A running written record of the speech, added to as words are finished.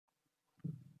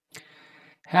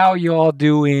How y'all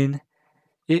doing?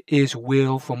 It is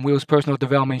Will from Will's Personal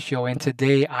Development Show, and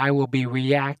today I will be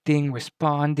reacting,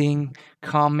 responding,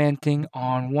 commenting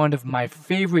on one of my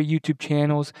favorite YouTube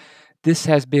channels. This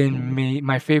has been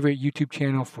my favorite YouTube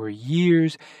channel for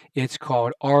years. It's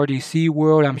called RDC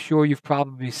World. I'm sure you've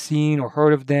probably seen or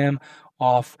heard of them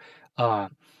off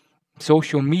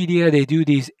social media. They do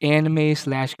these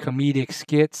anime/comedic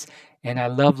skits, and I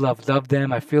love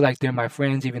them. I feel like they're my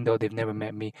friends, even though they've never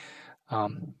met me.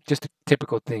 Just a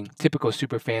typical thing, typical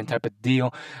super fan type of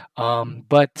deal.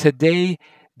 But today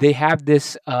they have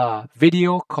this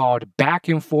video called Back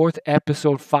and Forth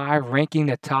Episode 5, ranking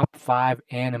the top 5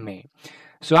 anime.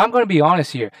 So I'm going to be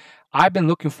honest here. I've been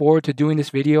looking forward to doing this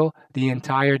video the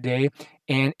entire day,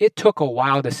 and it took a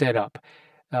while to set up.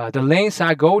 The lengths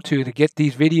I go to get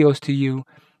these videos to you,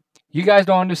 you guys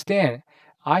don't understand.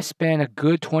 I spent a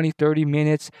good 20-30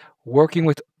 minutes working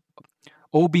with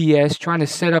OBS, trying to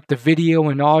set up the video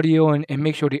and audio and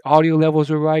make sure the audio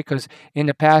levels are right, because in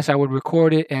the past I would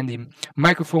record it and the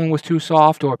microphone was too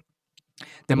soft, or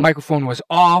the microphone was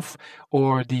off,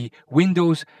 or the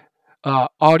Windows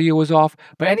audio was off.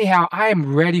 But anyhow, I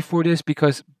am ready for this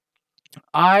because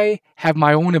I have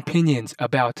my own opinions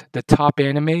about the top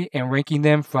anime and ranking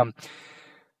them from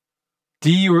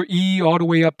D or E all the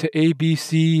way up to A, B,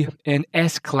 C, and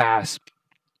S class.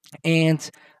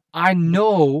 And I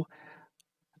know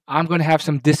I'm going to have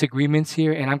some disagreements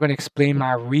here, and I'm going to explain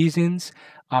my reasons.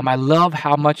 I love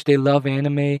how much they love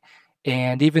anime,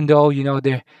 and even though, you know,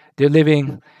 they're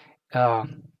living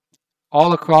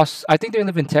all across, I think they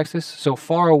live in Texas, so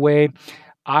far away,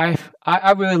 I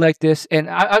really like this, and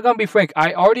I'm going to be frank,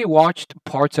 I already watched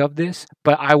parts of this,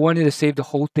 but I wanted to save the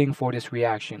whole thing for this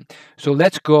reaction. So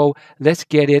let's go, let's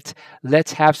get it,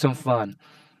 let's have some fun.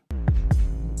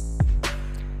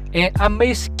 And I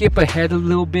may skip ahead a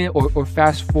little bit or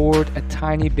fast forward a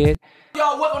tiny bit.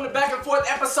 Y'all, welcome to Back and Forth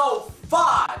Episode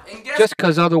 5. And just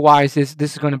because otherwise this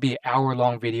is going to be an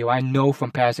hour-long video. I know from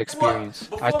past experience.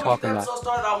 I talk a lot. Before we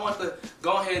started, I want to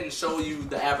go ahead and show you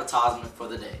the advertisement for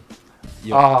the day.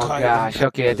 Oh gosh,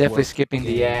 okay, definitely skipping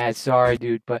the ads. Sorry,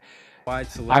 dude, but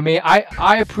I mean,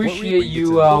 I appreciate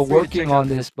you working on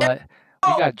this, but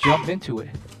we got to jump into it.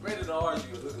 Rated R, you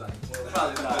look like.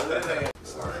 Probably not.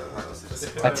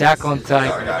 Attack on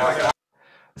Titan.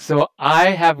 So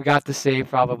I have got to say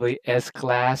probably S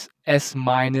class, S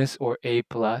minus, or A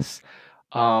plus.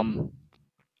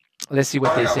 Let's see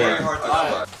what they say.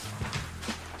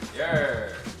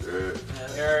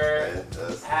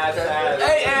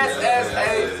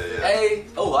 A.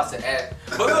 Oh, I said A.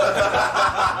 But look,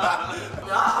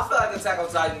 I feel like Attack on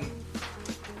Titan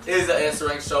is an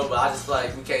S-ranked show, but I just feel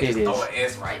like we can't just throw an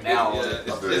S right now.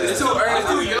 It's too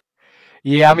early.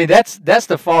 Yeah, I mean, that's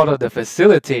the fault of the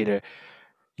facilitator.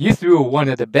 You threw one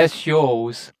of the best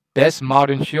shows, best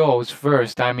modern shows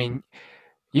first. I mean,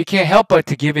 you can't help but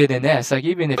to give it an S, like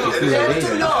even if you threw it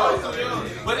later.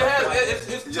 But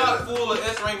it's chock full of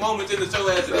S-rank moments in the show.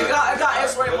 It got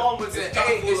S-rank moments in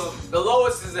A. The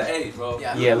lowest is an A, bro.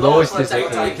 Yeah, lowest is an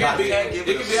A. It can be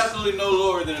absolutely no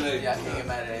lower than an A. Yeah, I can't get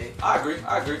mad at A. I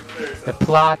agree. The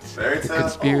plot, the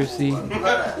conspiracy.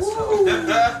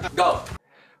 Go.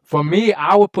 For me,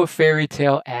 I would put Fairy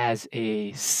Tail as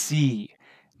a C,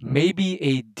 maybe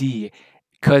a D,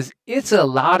 because it's a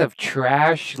lot of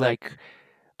trash, like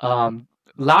a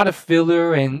lot of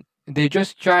filler, and they're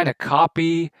just trying to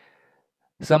copy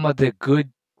some of the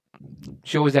good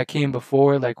shows that came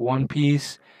before, like One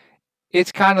Piece.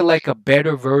 It's kind of like a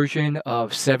better version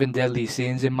of Seven Deadly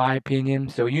Sins, in my opinion.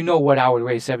 So you know what I would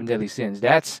rate Seven Deadly Sins.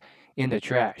 That's in the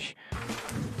trash.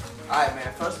 Alright,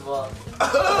 man, first of all...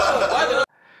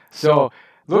 So,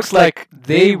 looks like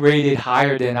they rated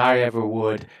higher than I ever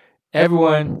would.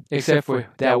 Everyone except for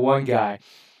that one guy.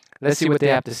 Let's see what they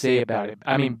have to say about it.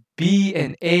 I mean, B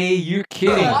and A, you're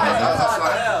kidding.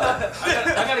 I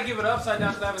gotta give it upside down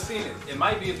because I haven't seen it. It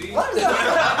might be a B. I'm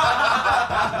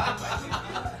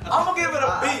gonna give it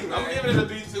a B, man. I'm giving it a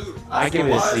B too. I give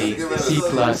it a C. C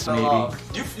plus, maybe.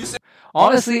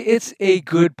 Honestly, it's a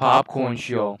good popcorn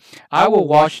show. I will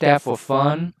watch that for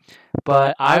fun,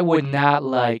 but I would not,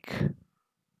 like,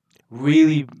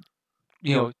 really,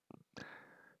 you know,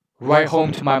 write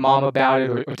home to my mom about it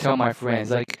or tell my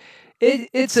friends. Like,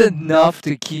 it's enough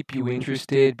to keep you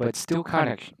interested, but still kind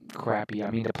of crappy.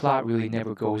 I mean, the plot really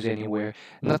never goes anywhere.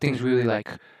 Nothing's really,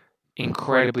 like,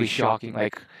 incredibly shocking.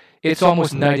 Like, it's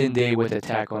almost night and day with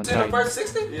Attack on Titan. In the first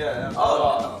 60? Yeah.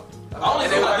 Oh. I only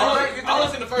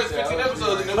seen the first 15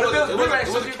 episodes, and it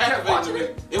wasn't captivating to me.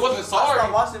 It wasn't sorry. I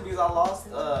started watching because I lost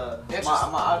my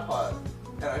iPod.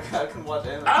 And I couldn't watch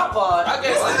anime. iPod? I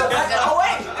guess. Oh,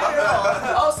 wait.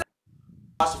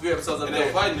 watched a few episodes of and they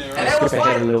were fighting there, right? And they was Skip ahead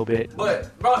a fighting little bit.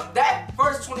 But bro, that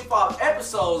first 25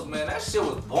 episodes, man, that shit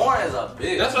was boring as a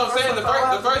bitch. That's what I'm saying. The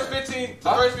first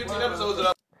 15 episodes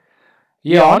that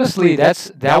Yeah, honestly,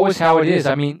 that was how it is.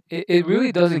 I mean, it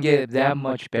really doesn't get that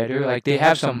much better. Like, they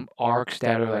have some arcs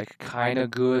that are like kind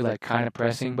of good, like kind of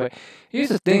pressing. But here's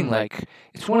the thing, like,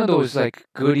 it's one of those like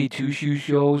goody two shoe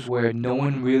shows where no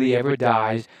one really ever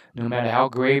dies, no matter how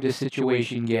grave the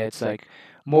situation gets. Like,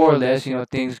 more or less, you know,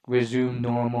 things resume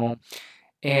normal,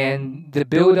 and the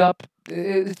build up,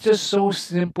 it's just so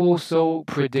simple, so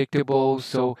predictable,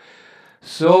 so.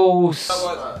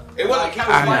 it wasn't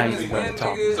I'm not even gonna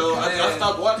talk. So I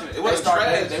stopped watching it. It wasn't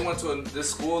trash. They went to this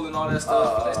school and all that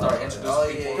stuff. They started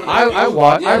introducing people.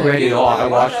 I read it all. I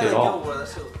watched it all.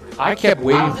 I kept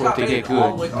waiting for it to get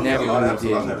good. Never really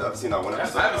did. I've never seen that one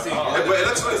episode. I haven't seen it. But it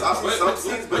looks really, I've seen some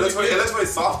scenes, but it looks really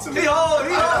soft to me. He on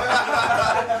the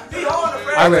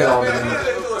I read all of them.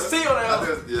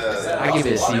 Yeah. I give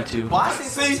it a C too. I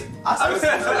give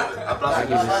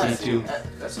it a C too.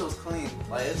 That shit was clean.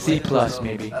 Like, C plus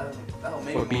maybe,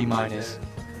 or B minus.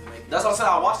 That's what I'm saying.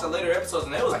 I watched the later episodes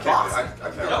and it was boxing.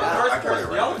 I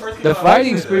can't The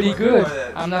fighting's pretty good.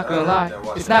 I'm not gonna lie.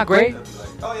 It's not great,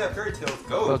 Oh yeah, fairy tales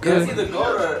go. but It's good. either good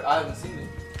or I haven't seen it.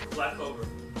 Black Cobra.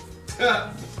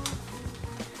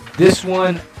 This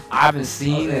one I haven't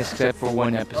seen except for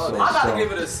one episode. I gotta So.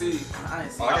 give it a C. I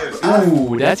ain't seen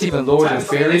it. Ooh, that's even lower than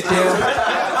Fairy Tale.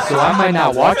 So I might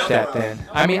not watch that then.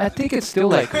 I mean, I think it's still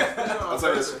like,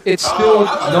 it's still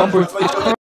number. It's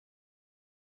current.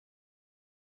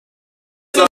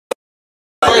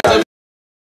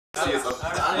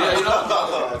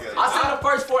 I seen the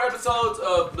first 4 episodes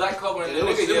of Black Cobra and It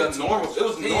was normal. It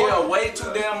was normal. way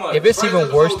too damn much. If it's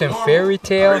even worse than Fairy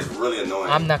Tale, It's really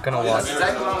annoying. I'm not gonna watch That's it.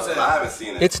 exactly what I'm saying. I haven't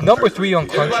seen it. It's number 3 on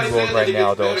Crunchyroll right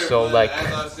now though. So like,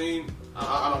 I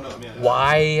don't know, man.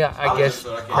 why I guess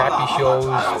crappy shows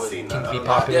seen can that. be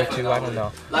popular too. I don't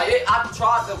know. Like I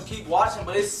tried to keep watching,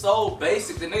 but it's so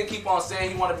basic. The nigga keep on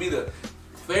saying he want to be the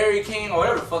Fairy King or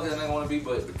whatever the fuck that nigga want to be,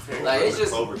 but like it's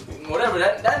just whatever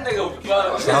that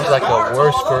nigga. Sounds like a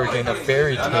worse version of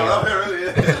Fairy Tale.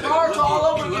 Naruto all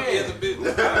over again.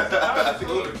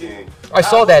 I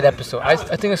saw that episode. I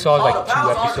think I saw like 2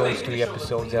 episodes, 3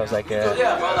 episodes. I was like,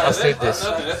 I'll save this.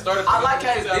 I like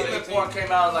how his dick porn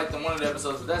came out in like one of the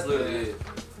episodes, but that's literally it.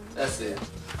 That's it.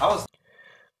 I was.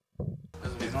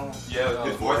 Normal. Yeah,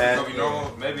 his voice is gonna be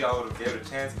normal. Maybe I would have gave it a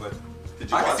chance, but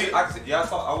I can see. Yeah,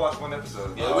 I watched one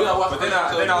episode. Yeah, we all watched. But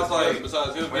then I was like,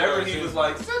 besides him, whenever he was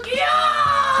like, Sukiya!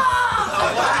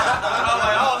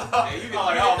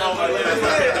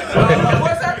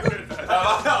 What's that?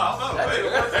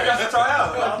 I got to try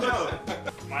out. I don't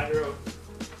know. My Hero.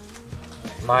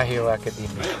 My Hero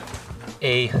Academia.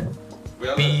 A,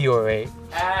 B, or A.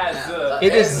 As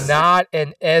It is not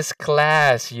an S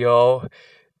class, yo.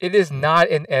 It is not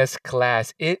an S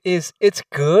class. It's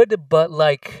good, but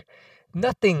like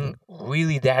nothing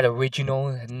really that original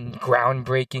and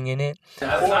groundbreaking in it.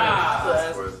 I feel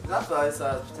like it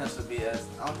has potential to be S.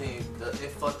 I don't think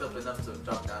it fucked up enough to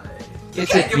drop down to A.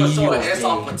 It's a give a B show or an S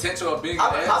on A. potential of being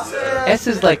I'm an saying S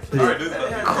is like the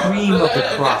cream of the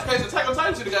crop. Attack on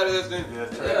Titan should have got it then.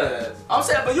 Yeah. I'm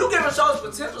saying, but you giving shows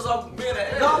potentials of being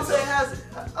an A. No, I'm saying it has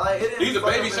like it didn't These are fuck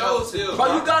baby up shows enough. still. Bro,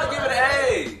 you gotta give it an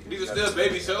A. These are still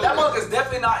baby shows. That mug is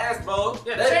definitely not S, bro.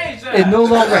 Yeah, change that. It no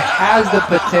longer has the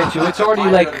potential. It's already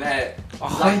like that.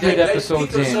 100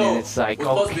 episodes in, and it's like, was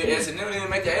supposed to be an okay. S, and they didn't even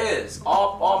make the S.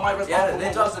 All my Yeah,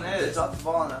 they dropped an They S. dropped the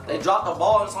ball now. They dropped the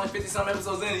ball, and it's only 50-some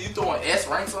episodes in, and you throwing S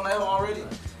ranks on that one already?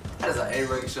 That is an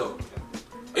A-rated show.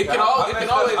 It can always.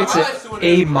 It's an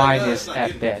A minus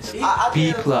at best. I B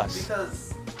think it- plus.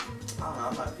 Because I don't know,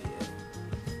 I might be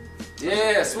it.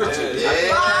 Yeah, switch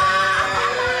it.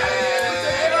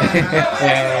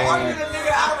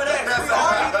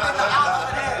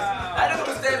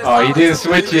 Oh, you didn't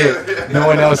switch it. No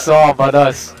one else saw but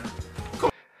us.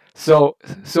 So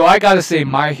I gotta say,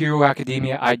 My Hero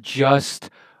Academia, I just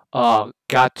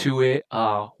got to it,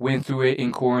 went through it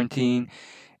in quarantine,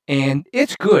 and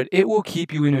it's good. It will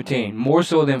keep you entertained, more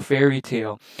so than Fairy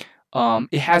Tale.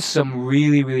 It has some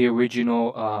really, really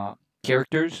original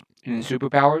characters and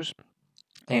superpowers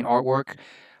and artwork,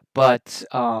 but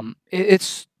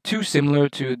it's too similar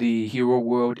to the Hero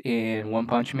World in One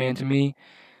Punch Man to me.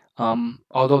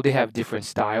 Although they have different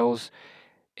styles,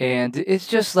 and it's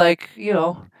just like, you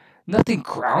know, nothing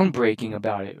groundbreaking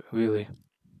about it, really.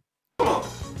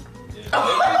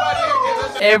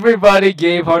 Everybody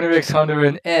gave Hunter x Hunter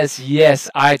an S. Yes,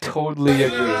 I totally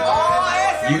agree.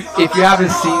 If you haven't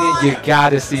seen it, you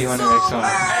gotta see Hunter x Hunter.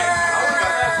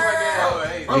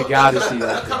 You gotta see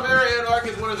that. The Chimera arc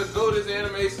is one of the greatest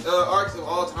anime arcs of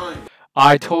all time.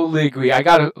 I totally agree. I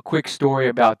got a quick story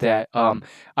about that.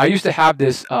 I used to have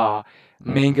this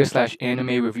manga slash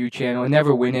anime review channel. It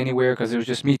never went anywhere because it was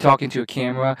just me talking to a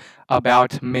camera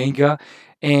about manga.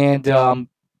 And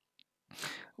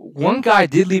one guy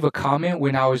did leave a comment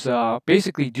when I was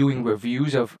basically doing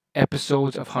reviews of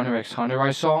episodes of Hunter x Hunter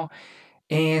I saw,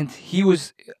 and he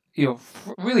was,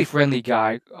 really friendly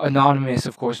guy, anonymous,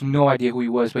 of course, no idea who he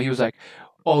was, but he was like,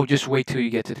 "Oh, just wait till you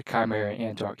get to the Chimera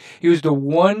Ant arc." He was the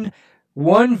one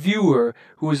viewer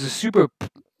who was a super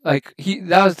like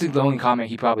that was the only comment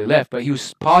he probably left, but he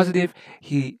was positive.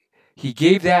 He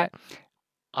gave that.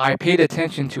 I paid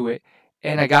attention to it,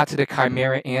 and I got to the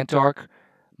Chimera Ant arc.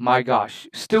 My gosh,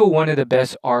 still one of the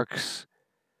best arcs,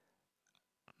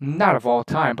 not of all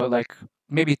time, but like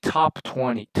maybe top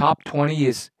 20. Top 20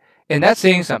 is, and that's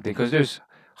saying something because there's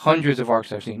hundreds of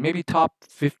arcs I've seen. Maybe top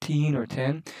 15 or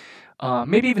 10,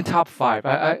 maybe even top 5.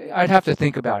 I'd have to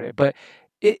think about it, but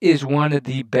it is one of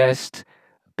the best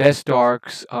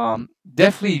arcs.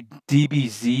 Definitely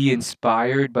DBZ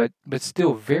inspired, but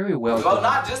still very well Well, done.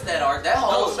 not just that arc. That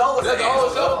whole show is the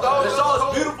show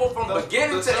is beautiful from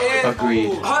beginning to end.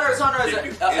 Agreed. Hunter x Hunter is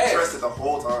interested the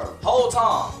whole time. whole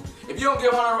time. If you don't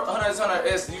give Hunter x Hunter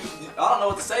S, I don't know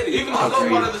what to say to you. Even the slow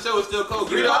part of the show is still cool.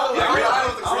 I don't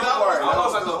know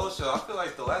about the whole show. I feel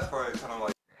like the last part kind of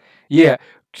like. Yeah.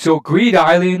 So Greed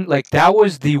Island, like that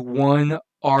was the one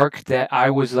arc that I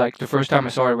was like, the first time I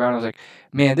saw it around, I was like,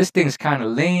 man, this thing's kind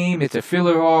of lame. It's a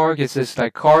filler arc. It's this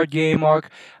like card game arc.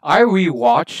 I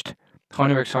rewatched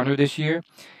Hunter x Hunter this year,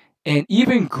 and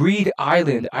even Greed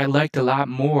Island I liked a lot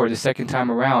more the second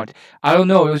time around. I don't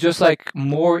know, it was just like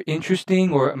more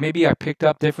interesting, or maybe I picked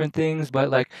up different things, but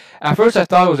like at first I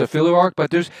thought it was a filler arc, but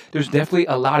there's definitely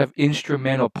a lot of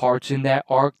instrumental parts in that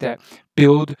arc that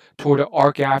build toward the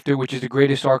arc after, which is the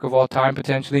greatest arc of all time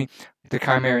potentially, the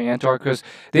Chimera Ant arc, because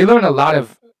they learn a lot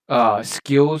of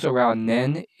skills around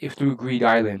Nen through Greed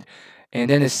Island, and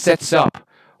then it sets up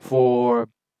for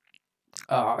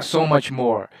so much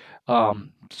more.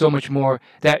 So much more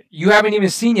that you haven't even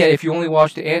seen yet if you only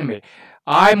watch the anime.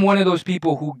 I'm one of those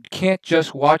people who can't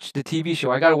just watch the TV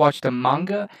show. I gotta watch the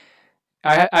manga.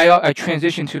 I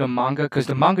transitioned to the manga because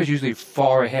the manga is usually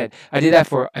far ahead. I did that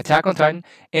for Attack on Titan,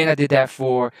 and I did that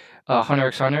for Hunter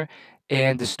x Hunter.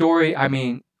 And the story, I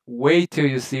mean, wait till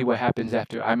you see what happens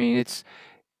after. I mean, it's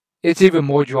even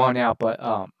more drawn out. But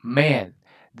man,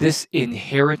 this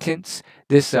inheritance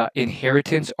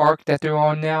arc that they're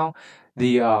on now,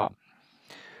 the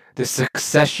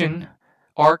succession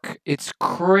arc, it's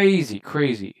crazy.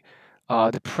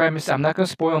 The premise, I'm not gonna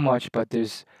spoil much, but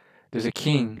there's a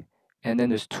king, and then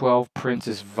there's 12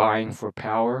 princes vying for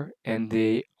power, and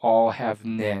they all have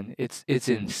Nen. It's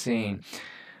insane.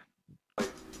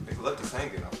 They left us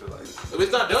hanging, I feel like.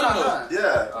 It's not done though.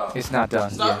 Yeah. It's not done.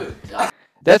 Stop Yeah.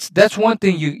 it. That's one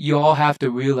thing you all have to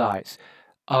realize.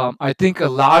 I think a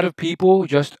lot of people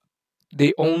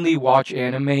they only watch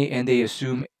anime and they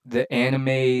assume the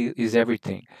anime is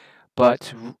everything.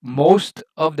 But most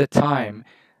of the time,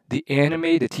 the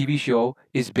anime, the TV show,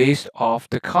 is based off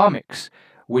the comics,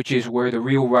 which is where the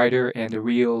real writer and the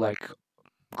real like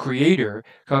creator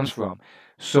comes from.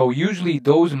 So usually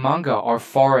those manga are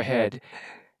far ahead,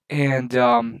 and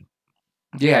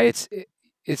yeah,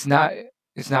 it's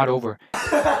not over.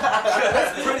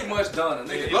 That's pretty much done.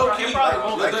 Low key, How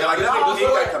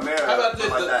about this?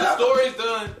 The story's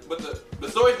done, but the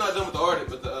story's not done with the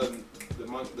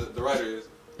artist, but the writer is.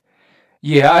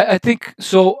 Yeah, I think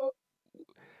so.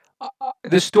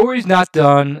 The story's not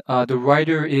done. The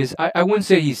writer is. I wouldn't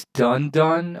say he's done.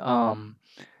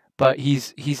 But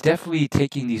he's definitely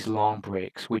taking these long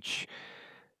breaks, which,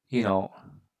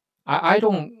 I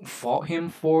don't fault him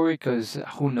for it because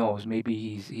who knows? Maybe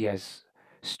he has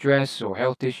stress or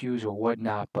health issues or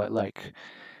whatnot. But like,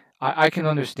 I can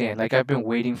understand. Like I've been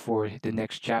waiting for the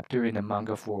next chapter in the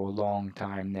manga for a long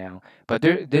time now. But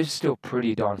they're still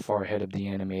pretty darn far ahead of the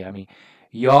anime. I mean,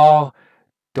 y'all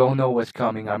don't know what's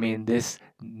coming. I mean, this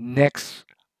next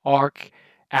arc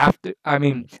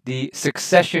the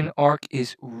succession arc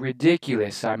is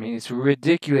ridiculous. I mean, it's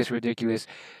ridiculous.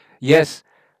 Yes,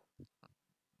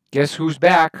 guess who's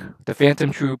back? The Phantom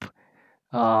Troop.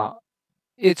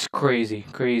 It's crazy,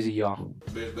 y'all.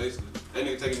 Basically, that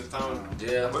nigga taking his time.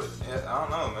 Yeah. But I don't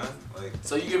know, man. Like,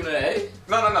 So you giving it an A?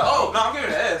 no. Oh. No, I'm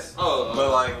giving it an S. Oh,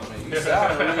 But like, You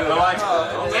sound real. but like, I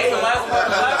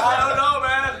don't know,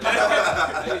 man.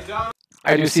 Hey, John.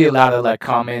 I do see a lot of like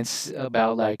comments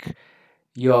about like,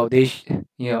 yo,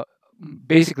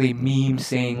 basically memes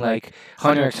saying like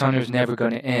Hunter x Hunter is never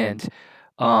gonna end.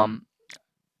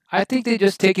 I think they're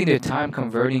just taking their time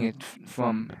converting it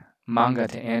from manga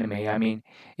to anime. I mean,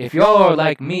 if y'all are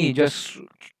like me, just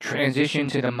transition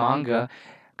to the manga,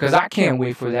 because I can't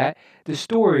wait for that. The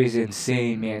story is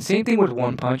insane, man. Same thing with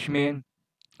One Punch Man.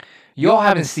 Y'all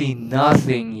haven't seen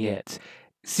nothing yet.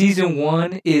 Season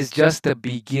 1 is just the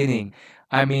beginning.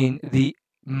 I mean, the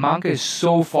manga is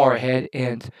so far ahead,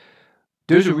 and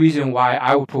there's a reason why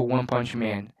I would put One Punch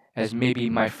Man as maybe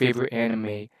my favorite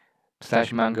anime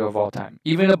 / manga of all time,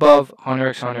 even above Hunter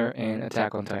x Hunter and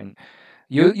Attack on Titan.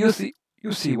 You'll see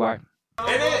why.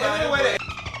 And then the way that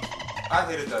I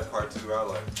hated that part too. I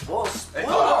like. Whoa, you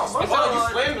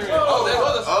slammed her. Oh, there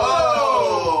was a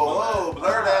Oh,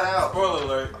 blur that out. Spoiler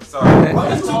alert. Sorry.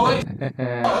 It's too late.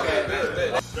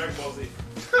 Okay, Dragon Ball Z.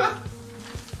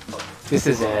 This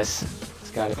is S.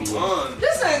 It's gotta be it.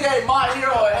 This ain't gave My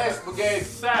Hero X, but gave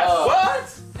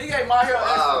what? He gave My Hero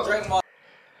X for Dragon Ball.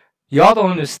 Y'all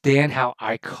don't understand how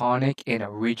iconic and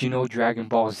original Dragon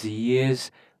Ball Z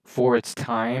is for its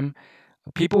time.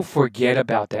 People forget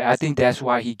about that. I think that's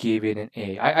why he gave it an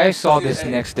A. I saw this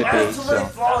next debate. Too many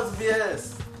flaws,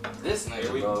 BS. This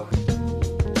nigga, bro.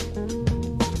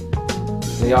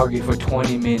 They argued for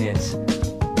 20 minutes.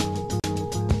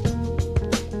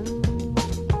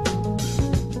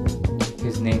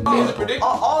 His name. All the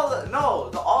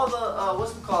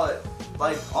what's it call it?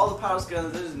 Like all the power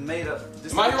skeletons, they're just made up.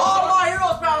 All My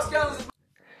Hero's power skeletons.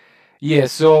 Yeah.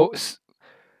 So.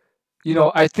 You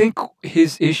know, I think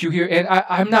his issue here, and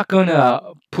I'm not gonna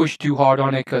push too hard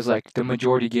on it because like the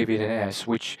majority gave it an S,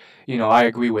 which I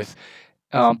agree with.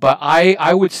 But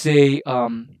I would say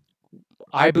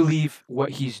I believe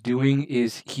what he's doing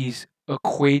is he's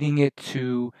equating it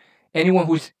to anyone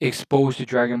who's exposed to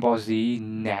Dragon Ball Z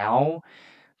now,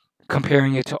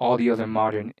 comparing it to all the other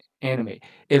modern anime.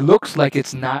 It looks like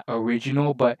it's not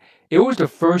original, but it was the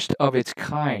first of its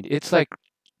kind. It's like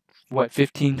what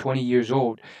 15, 20 years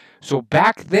old. So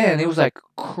back then it was like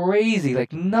crazy,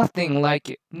 like nothing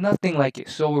like it,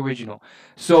 so original.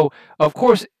 So of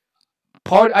course,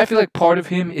 I feel like part of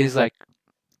him is like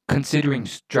considering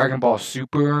Dragon Ball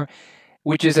Super,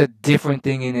 which is a different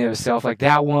thing in itself. Like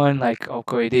that one, like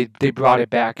okay, they brought it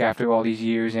back after all these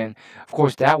years, and of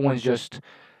course that one's just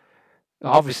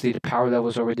obviously the power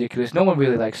levels are ridiculous. No one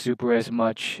really likes Super as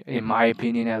much, in my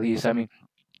opinion, at least. I mean,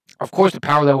 of course the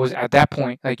power levels at that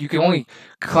point, like you can only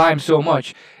climb so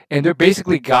much. And they're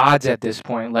basically gods at this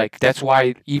point. Like that's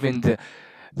why even the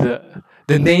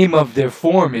name of their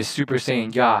form is Super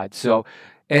Saiyan God. So,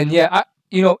 and yeah,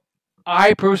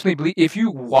 I personally believe if you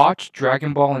watch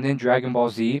Dragon Ball and then Dragon Ball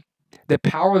Z, the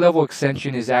power level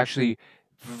extension is actually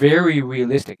very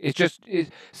realistic. It's just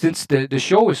since the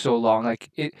show is so long, like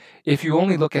if you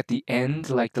only look at the end,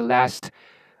 like the last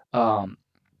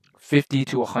 50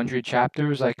 to 100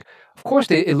 chapters, like of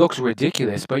course it looks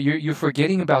ridiculous, but you're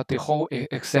forgetting about the whole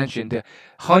extension, the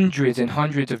hundreds and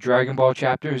hundreds of Dragon Ball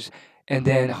chapters, and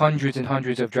then hundreds and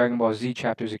hundreds of Dragon Ball Z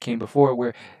chapters that came before it,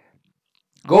 where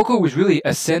Goku was really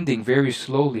ascending very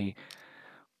slowly.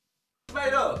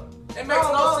 Made up. It makes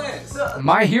no sense.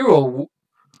 My Hero,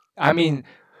 I mean,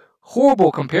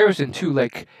 horrible comparison too.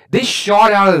 Like they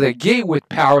shot out of the gate with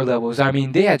power levels. I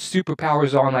mean, they had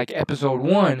superpowers on like episode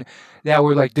 1 that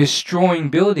were like destroying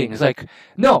buildings. Like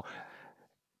no,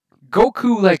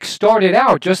 Goku like started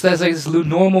out just as like this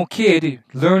normal kid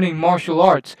learning martial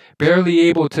arts, barely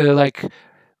able to like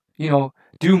do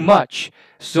much.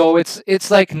 So it's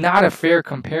like not a fair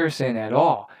comparison at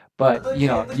all. But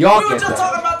y'all get that. We were just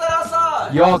talking about that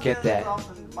outside. Y'all get that.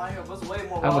 I'm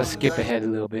gonna skip ahead a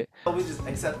little bit. We just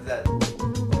accepted that.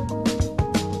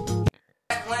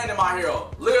 In My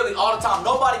Hero, literally all the time,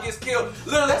 nobody gets killed.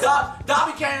 Literally,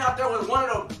 Dobby came out there with one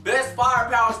of the best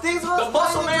firepowers. The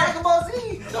Muscle Man. Dragon Ball Z.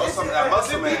 Muscle Man.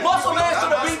 Muscle Man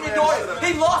should have beat me doing it.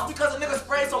 He lost because a nigga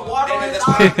sprayed some water on his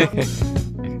eye.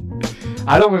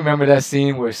 I don't remember that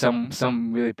scene where some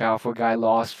really powerful guy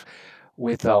lost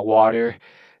with water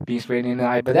being sprayed in the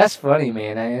eye, but that's funny,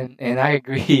 man. And I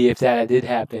agree if that did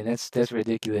happen. That's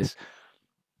ridiculous.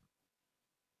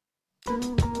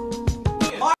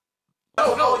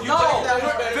 No.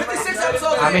 56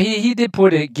 episodes. I mean, he did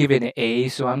give it an A,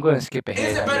 so I'm going to skip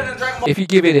ahead. Is it better than Dragon Ball? If you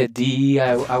give it a D,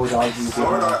 I would argue.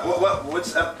 Sword Art.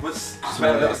 Which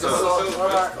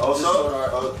episode?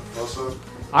 Also.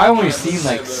 I only seen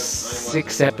like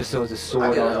 6 episodes of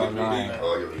Sword Art Online.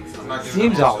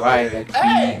 Seems alright, like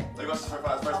B.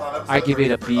 I give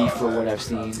it a B for what I've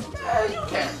seen. You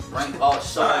can't rank all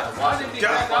shows.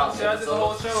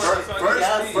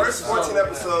 First 14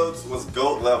 episodes was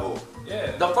GOAT level.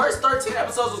 Yeah. The first 13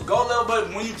 episodes was gold level, but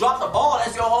when you drop the ball,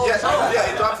 that's your whole show.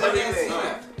 Yeah, it drops everything.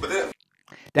 But then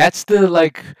That's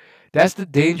the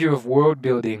danger of world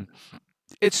building.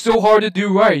 it's so hard to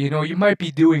do right. You know, you might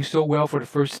be doing so well for the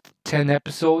first 10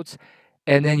 episodes,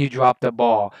 and then you drop the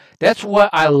ball. That's what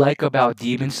I like about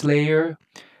Demon Slayer.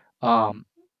 Um,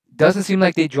 doesn't seem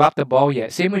like they dropped the ball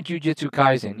yet. Same with Jujutsu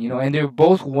Kaisen, you know, and they're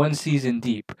both one season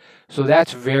deep. So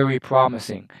that's very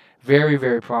promising. Very,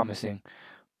 very promising.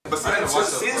 But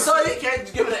So you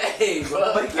can't give it an A,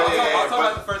 bro. I'm talking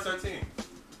about the first 13.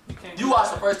 You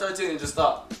watched the first 13 and just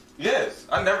stopped. Yes,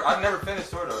 I never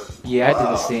finished Sword Art. Yeah, I did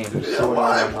the same. Yeah, Sword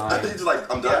why? Art I Online. think just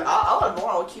like, I'm done. I like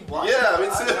more. I'll keep watching. Yeah, me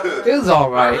too. It was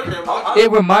alright. I It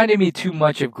reminded me too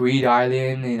much of Greed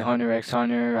Island and Hunter x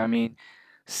Hunter. I mean,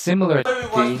 similar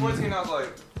watched thing. 14, I was like,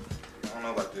 I don't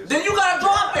know about this. Then you gotta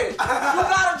drop it. You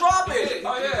gotta drop it.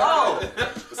 Oh, yeah. Oh.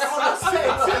 That's what I'm saying.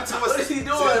 What is he doing,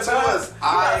 man? That's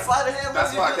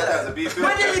why I kept it as a B.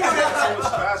 When did he do that? It was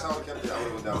trash. I would have kept it. I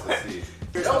would have went down to C.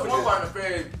 There was one part in the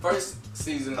very first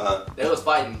season. They was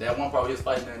fighting. That one part where he was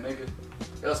fighting that nigga.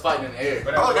 They was fighting in the air.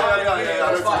 Oh, yeah.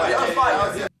 They was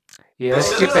fighting. Yeah, let's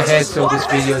skip ahead so this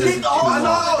video doesn't too long. I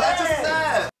know, that's just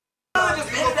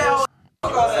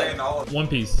sad. One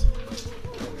Piece.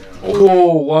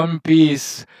 Oh, One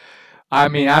Piece. I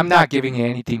mean, I'm not giving it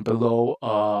anything below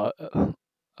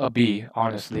a B,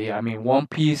 honestly. I mean, One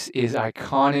Piece is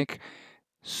iconic.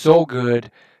 So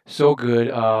good. So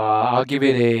good. I'll give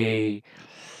it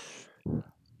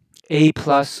A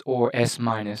plus or S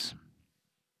minus.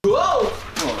 Whoa!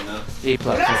 A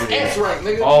plus. That's S rank,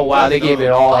 nigga. Oh wow, they gave it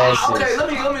all S's. Okay, let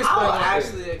me explain. I would one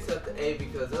actually accept the A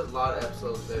because there's a lot of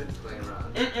episodes that are playing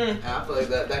around. And I feel like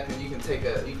you can take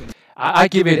a I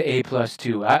give it A plus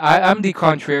too. I'm the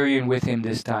contrarian with him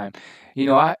this time. You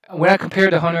know, when I compare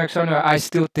to Hunter x Hunter, I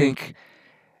still think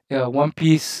One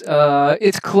Piece.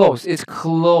 It's close. It's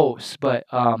close, but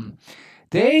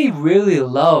they really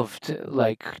loved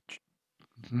like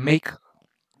make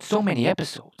so many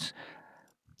episodes.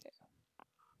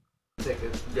 take a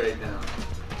grade down.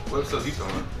 What episode you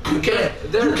talking about? You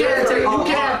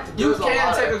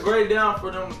can't take a grade down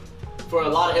for them for a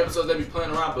lot of episodes they be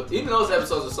playing around, but even those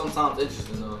episodes are sometimes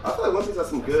interesting though. I feel like One Piece has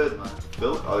some good,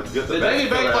 good. The Dragon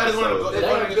Ball fight is one of the They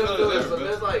had good fillers, but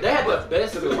there's like they had the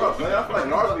best fillers. Man, I feel like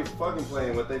Naruto be fucking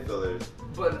playing what they fillers.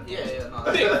 But yeah, no.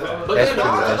 But That's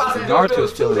then pretty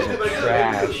Naruto's fillers are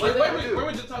trash. We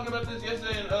were just talking about this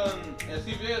yesterday in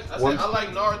CBS. I said I like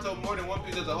Naruto more than One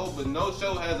Piece as a whole, but no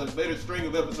show has a better string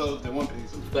of episodes than One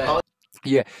Piece.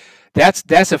 Yeah,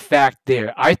 that's a fact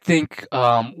there. I think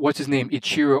what's his name?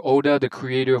 Ichiro Oda, the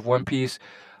creator of One Piece,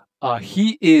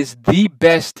 he is the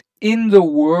best in the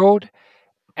world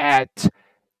at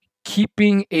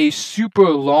keeping a super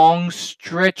long,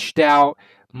 stretched out,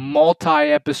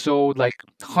 multi-episode, like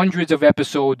hundreds of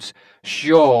episodes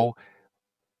show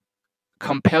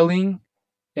compelling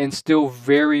and still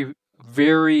very,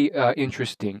 very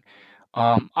interesting.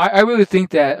 I really think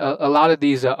that a lot of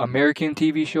these American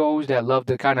TV shows that love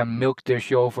to kind of milk their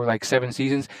show for like 7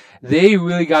 seasons, they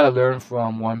really got to learn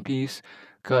from One Piece,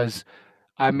 because,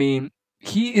 I mean,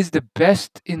 he is the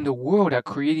best in the world at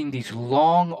creating these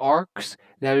long arcs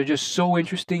that are just so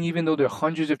interesting, even though they're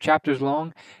hundreds of chapters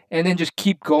long, and then just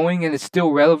keep going and it's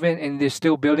still relevant and they're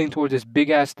still building towards this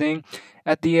big ass thing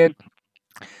at the end.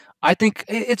 I think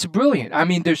it's brilliant. I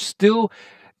mean, there's still,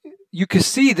 you can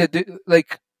see that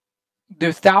like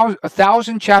they're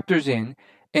 1,000 chapters in,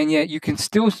 and yet you can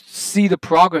still see the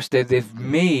progress that they've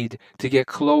made to get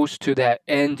close to that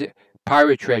end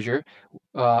pirate treasure,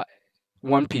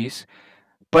 One Piece.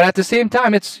 But at the same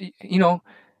time, it's, you know,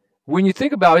 when you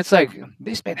think about it, it's like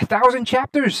they spent 1,000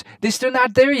 chapters. They're still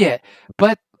not there yet.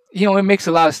 But, you know, it makes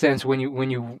a lot of sense when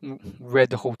you read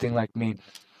the whole thing like me.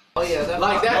 Oh yeah, that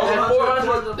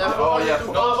 400. That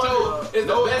 400 is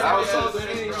the best episode in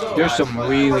any show. There's some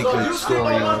really good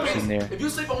story arcs in there. If you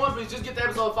sleep on One Piece, just get to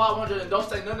episode 500 and don't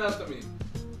say nothing else to me.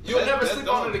 You'll never sleep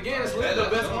on it again. It's literally the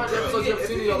best 100 episodes you've ever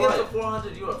seen in your life.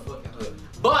 400, you are fucking hood.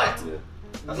 But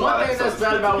one thing that's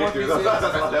bad about One Piece is,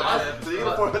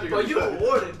 but you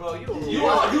rewarded, bro. You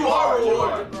are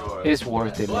rewarded, bro. It's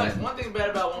worth it, But man. one thing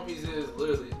bad about One Piece is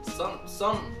literally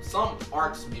some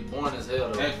arcs be boring as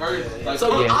hell. At first, like,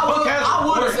 So Yeah. I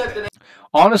would accept the name.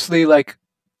 Honestly, like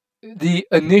the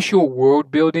initial world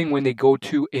building when they go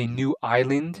to a new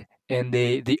island and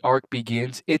the arc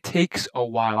begins, it takes a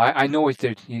while. I know what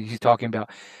he's talking about.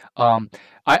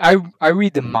 I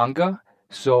read the manga,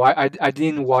 so I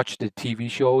didn't watch the TV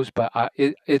shows, but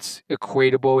it's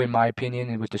equatable in my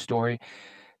opinion with the story.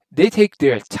 They take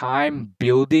their time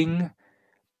building,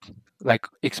 like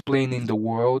explaining the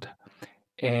world.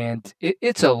 And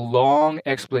it's a long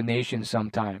explanation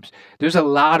sometimes. There's a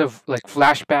lot of like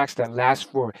flashbacks that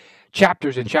last for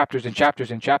chapters and chapters and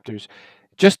chapters and chapters.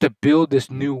 just to build this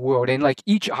new world. And like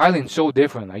each island's so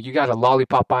different. Like you got a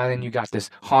lollipop island, you got this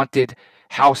haunted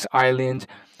house island,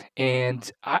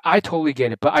 and I totally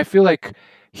get it. But I feel like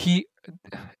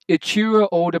Ichiro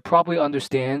Oda probably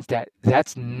understands that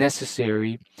that's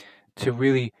necessary to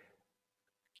really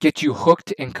get you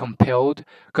hooked and compelled,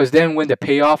 because then when the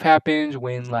payoff happens,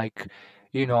 when like,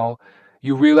 you know,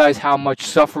 you realize how much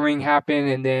suffering happened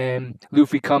and then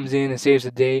Luffy comes in and saves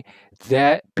the day,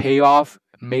 that payoff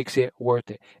makes it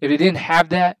worth it. If it didn't have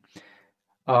that,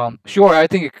 sure, I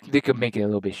think they could make it a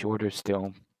little bit shorter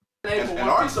still. And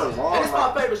ours are long. And it's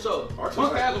my favorite show.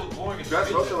 Punk Hazard was boring.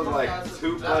 Dressrosa was like 2+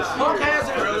 years. Punk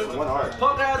Hazard, one arc.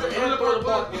 Punk Hazard and Thriller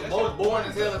Bark was most boring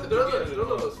as hell at the beginning.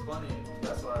 Thriller was funny.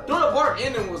 That's why. Thriller Bark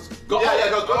ending was gold. Yeah,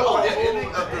 go Thriller Bark.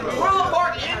 Thriller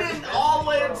Bark ending all the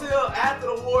way until after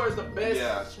the war is the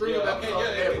best string of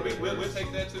episodes ever. We'll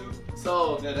take that too.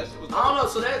 So yeah, that shit was I don't know.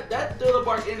 So that Thriller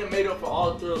Bark ending made up for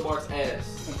all Thriller Bark's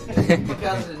ass. Punk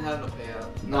Hazard didn't have no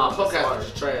payout. Nah, Punk Hazard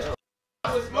was trash.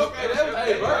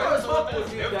 Hey, bro, smoking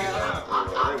was you down.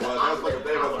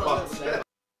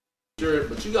 Sure,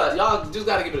 but y'all just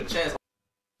gotta give it a chance.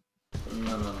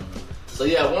 No. So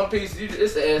yeah, One Piece,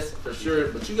 it's the S for sure.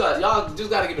 But y'all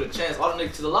just gotta give it a chance. All the niggas,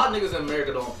 cause a lot of niggas in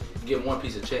America don't give One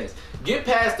Piece a chance. Get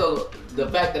past the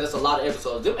fact that it's a lot of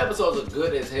episodes. Them episodes are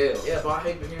good as hell. Yeah, but I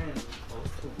hate hearing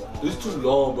it's too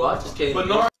long, bro. I just can't.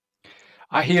 But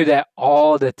I hear that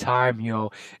all the time,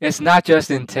 yo. It's not just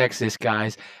in Texas,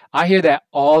 guys. I hear that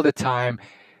all the time.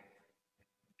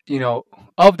 You know,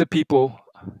 of the people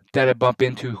that I bump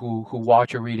into who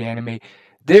watch or read anime,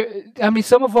 I mean,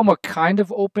 some of them are kind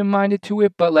of open-minded to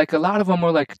it, but like a lot of them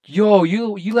are like, yo,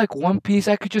 you like One Piece?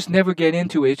 I could just never get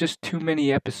into it. It's just too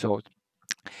many episodes.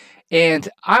 And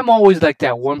I'm always like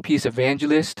that One Piece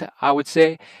evangelist, I would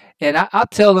say. And I'll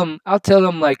tell them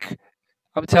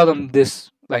this.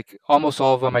 Like almost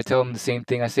all of them, I tell them the same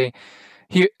thing. I say,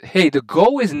 hey, the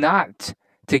goal is not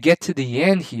to get to the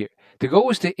end here. The goal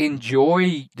is to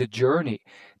enjoy the journey.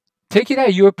 Take it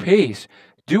at your pace.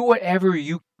 Do whatever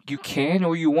you can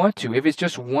or you want to. If it's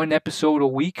just one episode a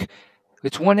week,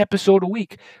 it's one episode a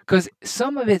week. Because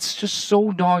some of it's just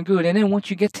so darn good. And then once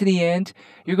you get to the end,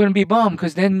 you're going to be bummed.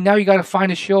 Because then now you got to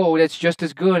find a show that's just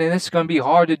as good. And it's going to be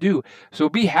hard to do. So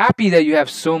be happy that you have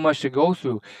so much to go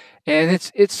through. And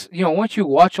it's you know, once you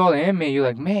watch all the anime, you're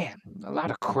like, man, a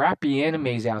lot of crappy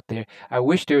animes out there. I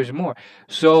wish there was more.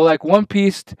 So like One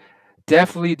Piece,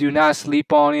 definitely do not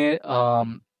sleep on it.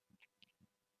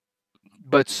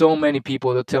 But so many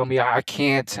people, they'll tell me I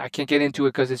can't get into it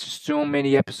because it's just so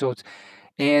many episodes.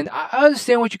 And I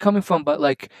understand what you're coming from, but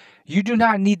like you do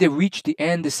not need to reach the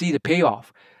end to see the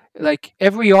payoff. Like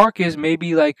every arc is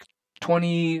maybe like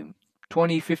 20,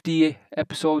 50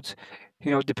 episodes. You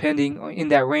know, depending in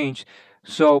that range.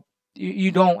 So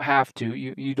you don't have to.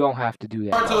 You don't have to do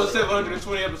that. Naruto is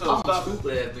 720 episodes. I'm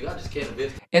stupid, I just can't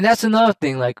admit. And that's another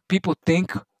thing. Like people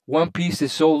think One Piece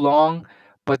is so long,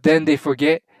 but then they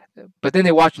forget. But then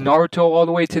they watch Naruto all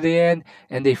the way to the end,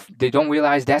 and they don't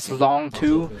realize that's long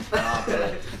too.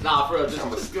 Nah, for real, just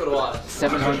a skill to watch.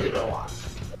 700.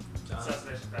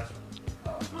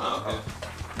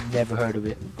 Never heard of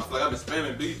it. I feel like I've been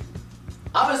spamming B.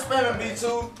 I've been spamming B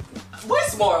too. We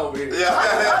smart over here. Yeah.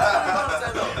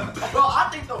 Bro, I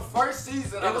think the first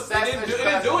season of It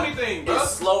didn't do anything, bro.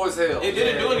 It's slow as hell. It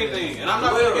didn't do anything. And I'm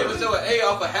not going to give a show an A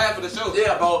off of half of the show.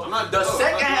 Yeah, bro. I'm not the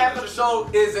second half of the show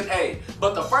is an A,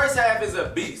 but the first half is a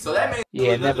B. So that means...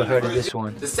 Yeah, never heard of this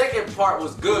one. The second part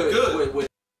was good. With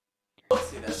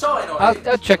the show ain't no I'll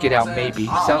check it out maybe.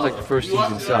 Sounds like the first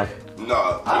season sucked.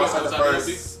 No, I was at the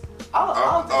first...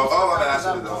 Oh, my bad. I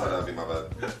should have done that. Be my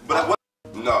bad. But what?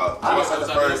 No, I was at the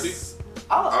first...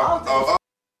 You know what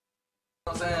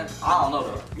I'm saying? I don't know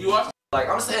though. You watch? Like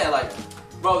I'm saying, like,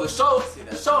 bro, the show ain't.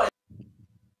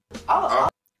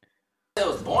 It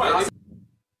was boring.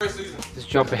 First season. Just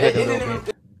jump ahead a little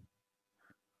bit.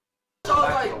 Show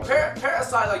like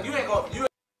Parasite, like you ain't gonna.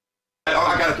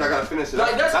 I gotta finish it.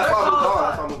 Like that's why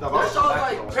I moved on. There's shows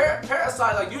like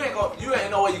Parasite, like you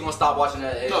ain't no way you gonna stop watching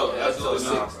that. No, episode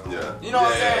 6. Yeah. You know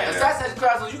what I'm saying? Assassin's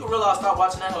Creed, so you can realize stop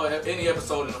watching that or any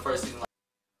episode in the first season.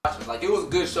 Like it was a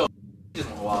good show. He just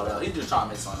went wild out. He just trying to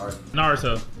make something argument.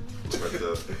 Naruto.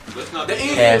 The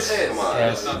easiest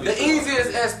S. The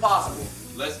easiest S possible.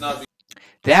 Let's not be.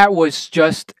 That was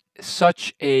just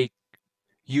such a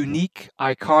unique,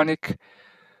 iconic,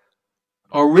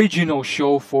 original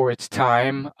show for its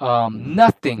time.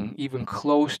 Nothing even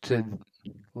close to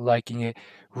liking it.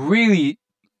 Really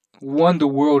won the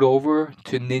world over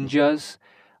to ninjas.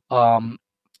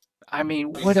 I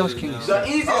mean, what else can you say? The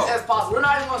easiest as possible. We're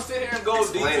not even gonna sit here and go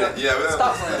deep. Yeah,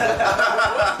 stop playing.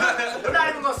 We're not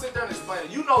even gonna sit there and explain it.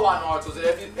 You know know why Naruto's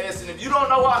an S, and if you don't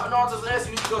know why Naruto's an S,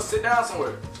 you need to go sit down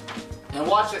somewhere and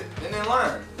watch it and then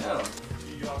learn. Yeah.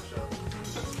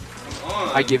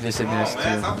 I give this an S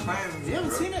Man, too. stop playing. You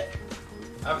haven't seen it?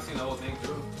 I haven't seen the whole thing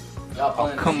too.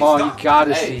 Oh, come on, you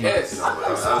gotta Hey, see it. S.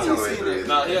 I've seen the way through it.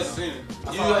 Nah, he hasn't seen it.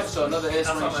 You have to show another S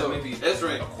rank show. S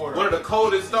rank. One of the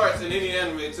coldest starts in any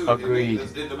anime too. Agreed.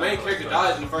 The main character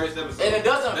dies in the first episode. And it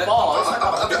doesn't fall. It's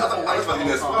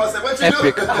like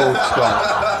Epic cold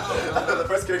start. The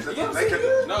first character, the main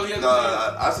character. No, he hasn't No,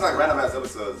 seen it. I've seen like random ass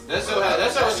episodes. That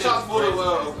show is chock full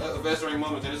of S rank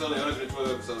moments, and it's only 112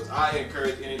 episodes. I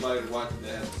encourage anybody to watch it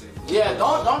that hasn't seen it. Yeah,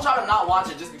 don't try to not watch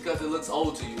it just because it looks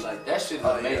old to you. Like that shit is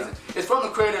amazing. Yeah. It's from the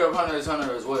creator of Hunter x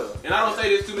Hunter as well. And I don't say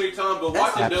this too many times, but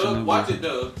watch it Absolutely. dub. Watch it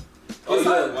dub. Oh,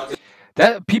 yeah. Watch it.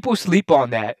 That people sleep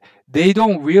on that. They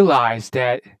don't realize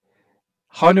that the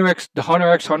Hunter x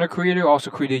Hunter creator also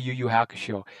created Yu Yu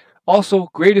Hakusho. Also,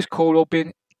 greatest cold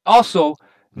open. Also,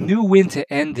 knew when to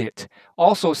end it.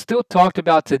 Also, still talked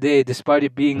about today despite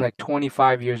it being like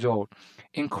 25 years old.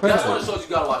 That's one of Incredible. the shows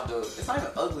you gotta watch, though. It's not even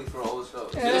ugly for an old show.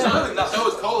 It's ugly. That show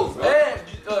is cold, bro. And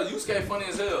Yusuke funny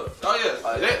as hell. Oh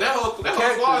yeah, that whole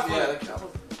squad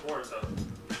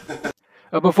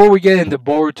funny. Before we get into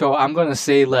Boruto, I'm gonna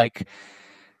say like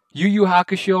Yu Yu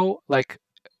Hakusho, like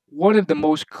one of the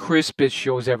most crispest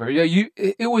shows ever. Yeah,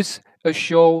 it was a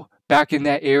show back in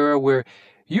that era where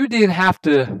you didn't have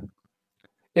to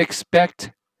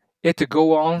expect it to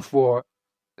go on for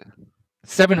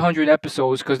 700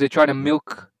 episodes because they're trying to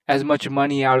milk as much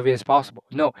money out of it as possible.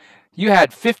 No, you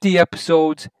had 50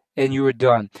 episodes and you were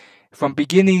done. From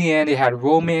beginning to end, it had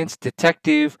romance,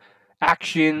 detective,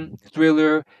 action,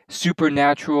 thriller,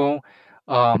 supernatural,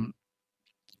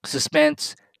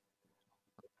 suspense.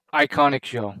 Iconic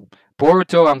show.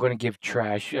 Boruto, I'm gonna give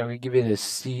trash. I'm gonna give it a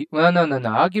C. Well, no.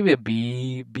 I'll give it a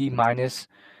B minus.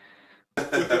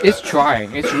 It's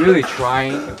trying. It's really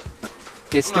trying.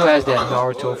 It still has that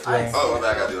Naruto flair. Oh, well,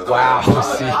 I gotta do it. Wow,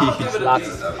 see,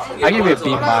 lots. I give it a B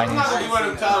minus. You one of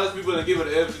them childish people that give it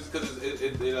an F just because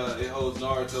it holds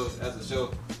Naruto as a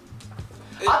show.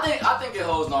 I think it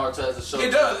holds Naruto as a show.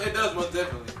 It does most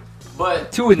definitely.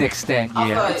 But To an extent, I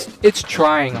feel yeah. like- It's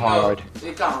trying hard.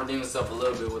 it kind of redeemed itself a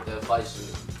little bit with that fight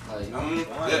shit. Like,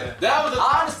 That was.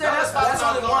 I understand that's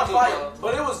only one fight,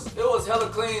 but it was hella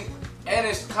clean, and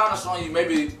it's kind of showing you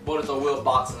maybe Boruto will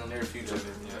box in the near future.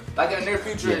 Like in the near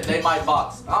future, they might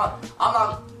box. I'm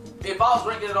not. If I was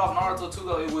ranking it off Naruto too,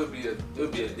 though, it would be a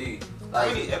D. How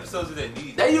Like, many episodes do they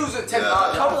need? they using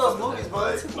technology. Yeah. Couple of those movies,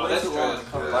 bro. That's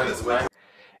trash.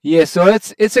 Yeah, so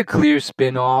it's a clear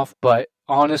spin-off, but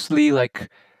honestly, like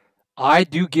I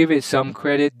do give it some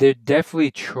credit. They're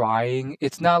definitely trying.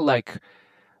 It's not like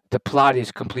the plot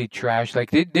is complete trash.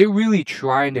 Like they're really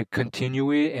trying to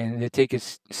continue it and they take it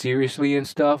seriously and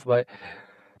stuff, but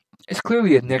it's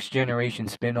clearly a next generation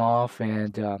spin-off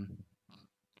and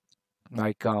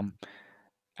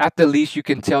at the least you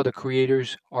can tell the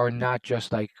creators are not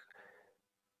just like,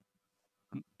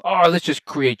 oh, let's just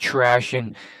create trash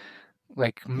and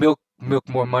like milk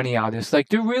more money out of this. Like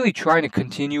they're really trying to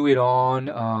continue it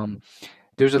on.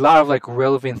 There's a lot of like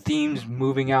relevant themes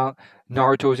moving out.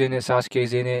 Naruto's in it,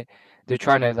 Sasuke's in it. They're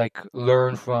trying to like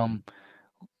learn from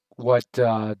what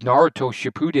Naruto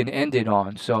Shippuden ended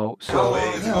on. So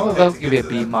I'll give it a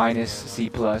B minus, C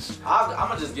plus. I'm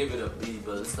gonna just give it a B,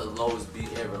 but it's the lowest B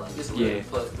ever. Like it's really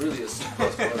really a C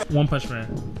plus. One Punch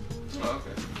Man.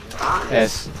 Okay.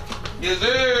 S. Yes,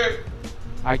 sir.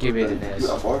 I give it an S.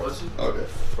 Okay.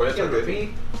 Give it a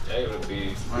B. Yeah, give it a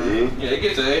B. Yeah, it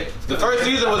gets an A. The first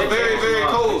season was very, very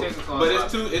cool, but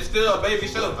it's still a baby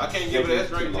show. I can't give it an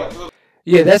S rank.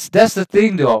 Yeah, that's the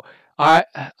thing though.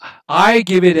 I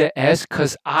give it an S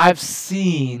because I've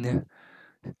seen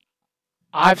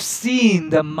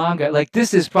the manga. Like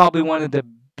this is probably one of the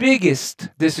biggest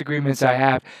disagreements I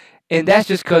have, and that's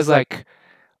just because like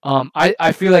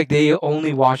I feel like they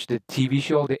only watch the TV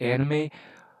show, the anime.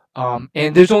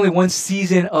 And there's only one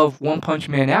season of One Punch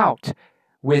Man out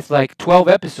with like 12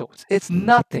 episodes. It's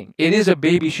nothing. It is a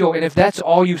baby show. And if that's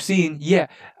all you've seen, yeah,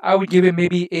 I would give it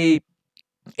maybe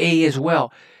A as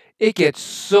well. It gets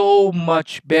so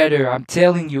much better. I'm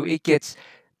telling you, it gets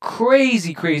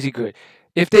crazy good.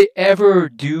 If they ever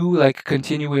do like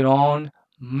continue it on,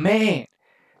 man,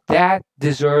 that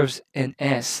deserves an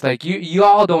S. Like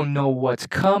y'all don't know what's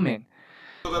coming.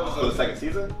 For the second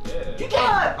season? Yeah. You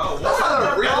can't. Oh, That's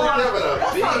not a real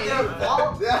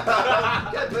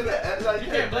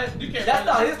You can't. That's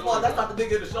not his fault. That's not the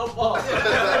nigga in the show fault.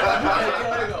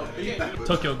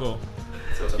 Tokyo Ghoul.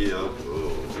 Tokyo.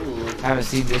 I haven't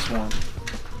seen this one.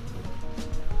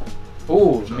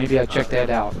 Oh, maybe I'll check that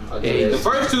out. The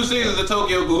first 2 seasons of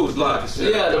Tokyo Ghoul was live.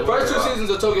 Yeah, the first 2 seasons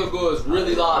of Tokyo Ghoul is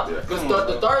really live. Because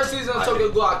the third season of Tokyo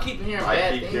Ghoul, I keep hearing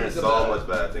bad things about it. so much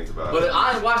bad things about it. But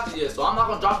I ain't watched it yet, so I'm not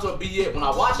gonna drop to a B yet. When I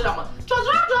watch it, I'm like,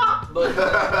 drop. But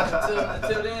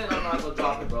until then, I'm not gonna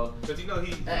drop it, bro. Cause you know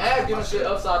he. And Ab giving shit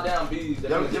upside down B's. You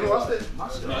ever watched it?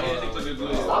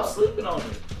 Stop sleeping on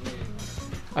it.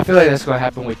 I feel like that's gonna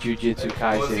happen with Jujutsu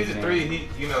Kaisen. Well, season man. 3,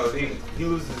 he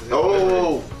loses his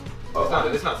Oh.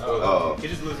 memory. It's not spoiled. He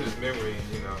just loses his memory,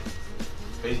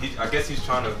 and I guess he's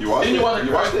trying to. You watched it? You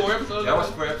watched 4 episodes? Yeah, I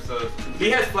watched 4 episodes.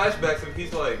 He has flashbacks, and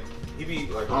he's like, he be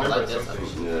like remembering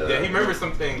something. Yeah, he remembers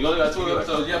something. You only got 2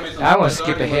 episodes. Yeah, make some. I want to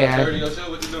skip ahead.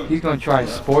 He's gonna try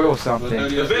to spoil something.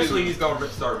 Eventually, he's gonna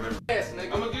start remembering. Yes,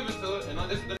 nigga. I'm gonna give it to it, and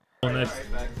this is the.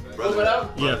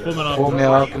 Full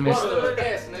Metal Alchemist.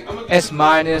 S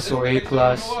minus or A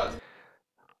plus.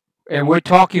 And we're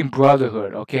talking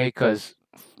Brotherhood, okay?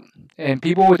 And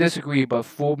people will disagree, but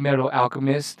Full Metal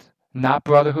Alchemist, not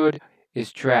Brotherhood,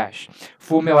 is trash.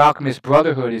 Full Metal Alchemist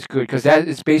Brotherhood is good because that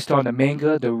is based on the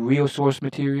manga, the real source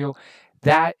material.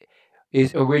 That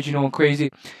is original and crazy.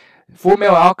 Full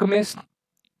Metal Alchemist,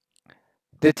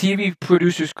 the TV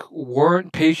producers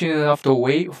weren't patient enough to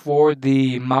wait for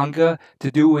the manga to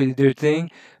do their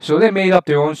thing, so they made up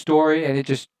their own story, and it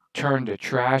just turned to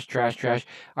trash.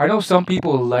 I know some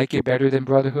people like it better than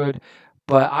Brotherhood,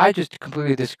 but I just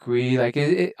completely disagree. Like,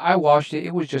 I watched it,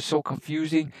 it was just so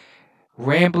confusing,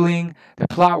 rambling, the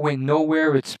plot went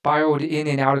nowhere, it spiraled in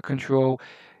and out of control.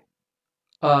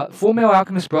 Full Metal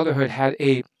Alchemist Brotherhood had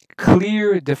a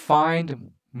clear,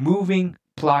 defined, moving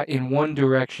plot in one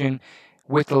direction,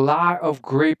 with a lot of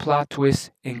great plot twists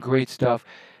and great stuff.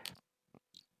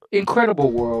 Incredible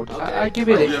world. Okay. I give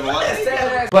it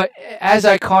a... But as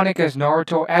iconic as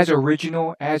Naruto, as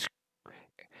original,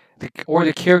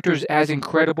 the characters as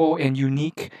incredible and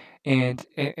unique, and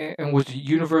was the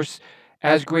universe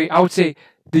as great, I would say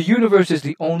the universe is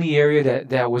the only area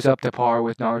that was up to par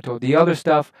with Naruto. The other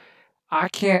stuff, I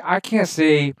can't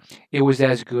say it was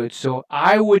as good. So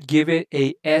I would give it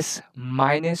a S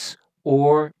minus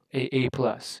or A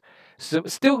plus. So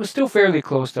still fairly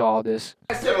close to all this.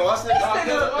 This nigga right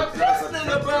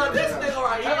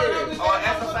here.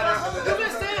 You've been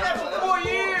saying that for 4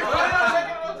 years.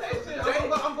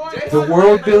 The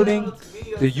world building,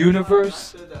 the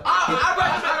universe,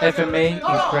 FMA,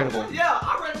 incredible. Yeah,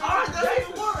 I read that's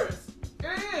even worse.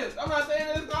 It is. I'm not saying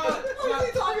that it's not. What are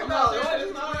you talking about?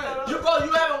 You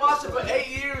haven't watched it for 8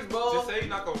 years, bro. Just say you're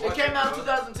not gonna watch it. It came out in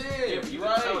 2010. Yeah, but you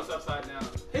right. It's upside down.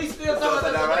 He's still talking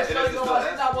about that show.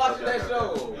 He's not watching that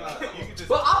show.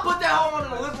 But I put that on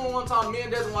in the living room one time. Me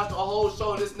and Desmond watched the whole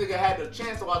show, and this nigga had the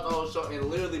chance to watch the whole show and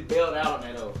literally bailed out on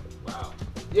that show. Wow.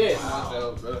 Yes.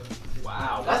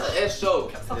 Wow. That's an S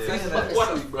show.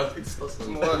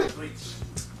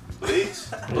 Bleach.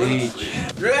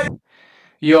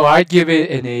 Yo, I'd give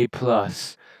it an A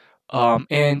plus.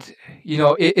 And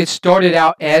it started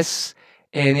out S,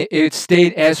 and it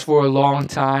stayed S for a long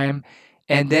time,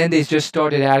 and then they just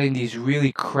started adding these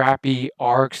really crappy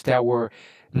arcs that were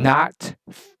not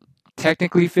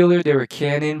technically filler. They were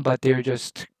canon, but they're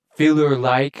just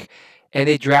filler-like, and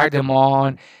they dragged them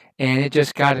on, and it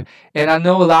just got. And I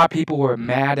know a lot of people were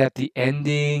mad at the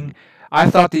ending. I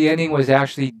thought the ending was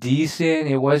actually decent.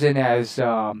 It wasn't as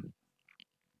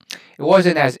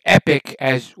epic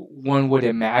as one would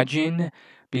imagine,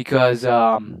 because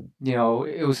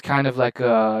it was kind of like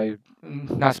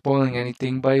not spoiling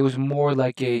anything, but it was more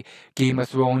like a Game of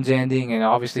Thrones ending, and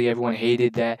obviously everyone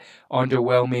hated that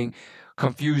underwhelming,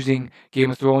 confusing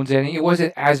Game of Thrones ending. It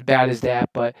wasn't as bad as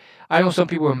that, but I know some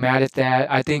people were mad at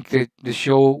that. I think that the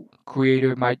show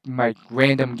creator, my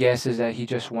random guess is that he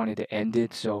just wanted to end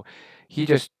it, so he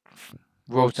just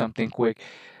wrote something quick.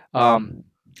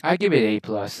 I give it A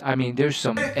plus. I mean, there's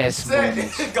some S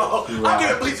moments. I'll give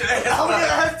it Bleach an A.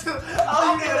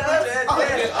 I'll give it an S.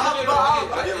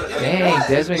 Dang,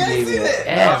 Desmond gave it an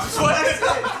F. A's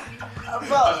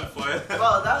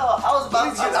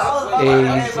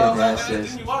and S's.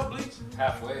 Didn't you watch Bleach?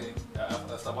 Halfway.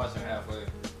 I stopped watching halfway.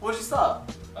 Where'd you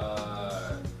stop?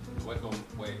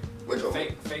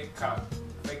 Fake cop.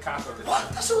 Fake cop or What?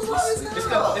 That shit was long as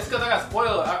hell. It's because I got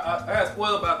spoiled. I got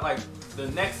spoiled about like the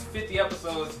next 50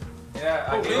 episodes. Yeah,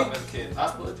 I gave up as a kid. I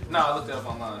spoiled you. No, I looked it up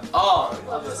online.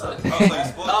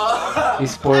 He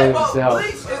spoiled himself.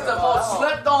 Bleach is the most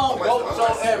slept on GOAT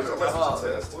show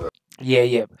ever.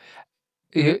 Yeah.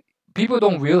 People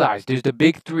don't realize there's the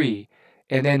big three,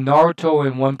 and then Naruto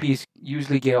and One Piece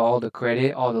usually get all the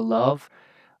credit, all the love,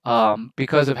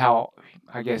 because of how,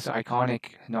 I guess,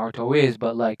 iconic Naruto is.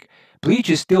 But like, Bleach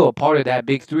is still a part of that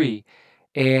big three,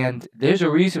 and there's a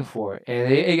reason for it,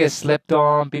 and it gets slept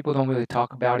on. People don't really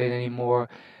talk about it anymore,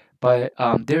 but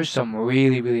there's some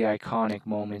really, really iconic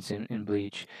moments in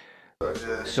Bleach.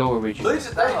 So original. Bleach is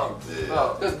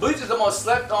because Bleach is the most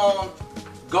slept on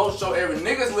ghost show ever.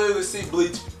 Niggas literally see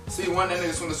Bleach, see one of them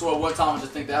niggas swing the sword one time and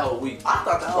just think that whole week. I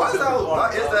thought that whole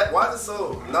Why is it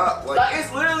so not like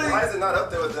it's literally, why is it not up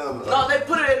there with them? Like, no, they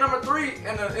put it at number 3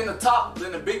 in the top,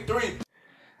 in the big 3.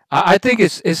 I think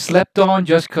it's slept on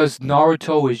just because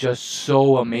Naruto is just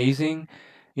so amazing.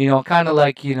 You know, kind of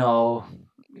like, you know,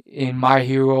 in My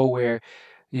Hero where,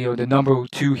 you know, the number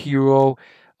 2 hero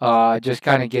just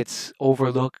kind of gets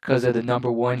overlooked because of the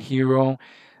number 1 hero.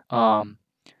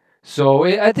 So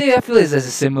I feel it's a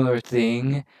similar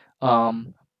thing.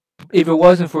 If it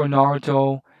wasn't for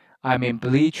Naruto, I mean,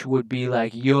 Bleach would be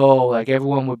like, yo, like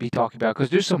everyone would be talking about,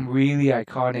 because there's some really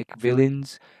iconic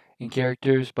villains and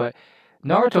characters, but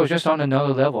Naruto is just on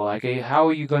another level. Like, how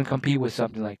are you going to compete with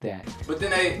something like that? But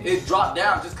then it dropped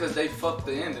down just because they fucked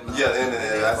the ending. Yeah, the ending.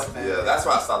 That's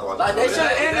why I stopped watching. Like, they should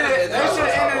have ended it. They should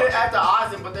have ended it after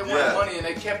Aizen, but they wanted money and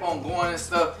they kept on going and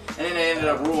stuff, and then they ended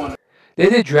up ruining it. They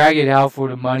did drag it out for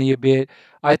the money a bit.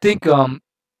 I think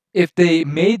if they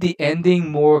made the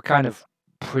ending more kind of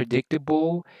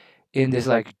predictable in this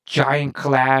like giant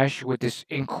clash with this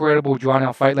incredible drawn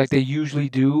out fight like they usually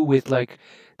do with like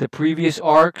the previous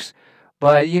arcs,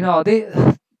 but you know,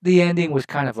 the ending was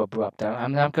kind of abrupt.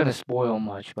 I'm not gonna spoil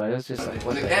much, but it's just like,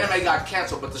 what the anime got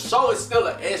canceled, but the show is still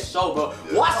an S show, bro.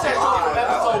 Watch that show from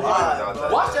episode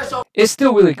 1. Watch that show. It's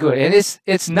still really good, and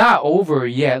it's not over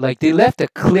yet. Like, they left a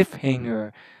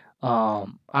cliffhanger. I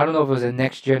don't know if it was a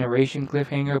Next Generation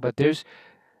cliffhanger, but there's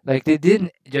like, they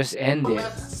didn't just end it.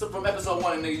 From episode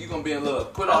 1, nigga, you gonna be in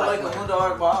love. Quit I all like that. the Mundo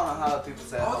arc, but I don't know how people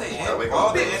say. Why would they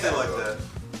end it like that?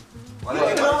 Why they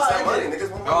end it like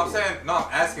that? No, I'm saying, no,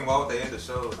 I'm asking why would they end the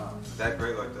show that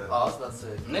great like that? Oh, I was about to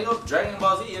say. Nigga, Dragon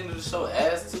Ball Z ended the show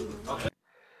ass too. Okay.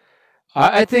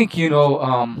 I think, you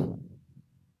know,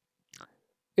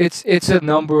 it's a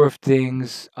number of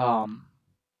things.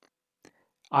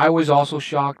 I was also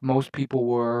shocked. Most people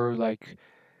were like,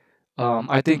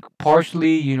 I think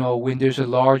partially, you know, when there's a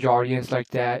large audience like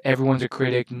that, everyone's a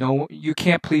critic. No, you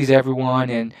can't please everyone,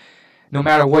 and no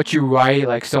matter what you write,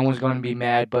 like, someone's going to be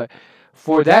mad. But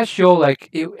for that show, like,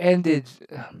 it ended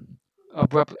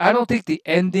abruptly. I don't think the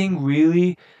ending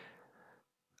really.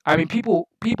 I mean, people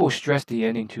stress the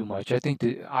ending too much. I think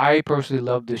that I personally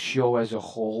love the show as a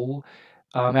whole.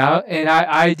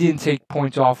 I didn't take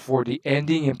points off for the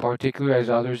ending in particular as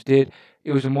others did.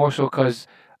 It was more so because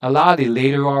a lot of the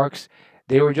later arcs,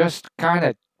 they were just kind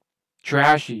of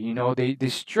trashy. You know, they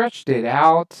stretched it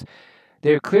out.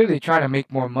 They're clearly trying to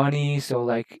make more money, so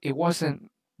like, it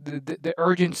wasn't the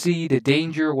urgency, the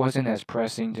danger wasn't as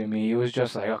pressing to me. It was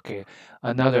just like, okay,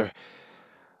 another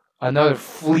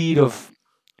fleet of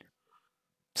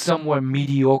somewhat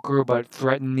mediocre but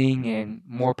threatening and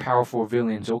more powerful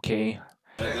villains. Okay.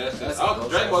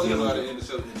 Dragon Ball Z know how to end the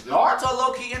show. Naruto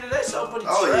low key ended that show pretty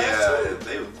trash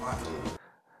too.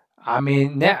 I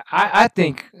mean, I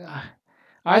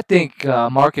think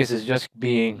Marcus is just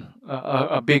being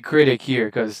a big critic here,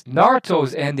 because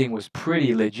Naruto's ending was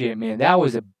pretty legit, man. That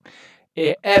was a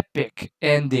epic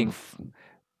ending,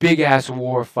 big ass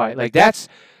war fight. Like, that's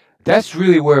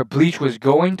really where Bleach was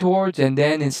going towards, and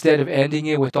then instead of ending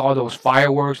it with all those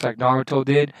fireworks like Naruto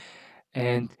did,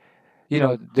 and you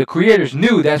know, the creators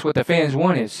knew that's what the fans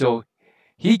wanted, so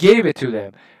he gave it to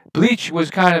them. Bleach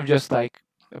was kind of just like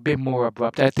a bit more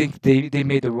abrupt. I think they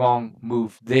made the wrong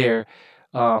move there.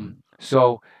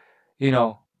 So, you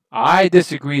know, I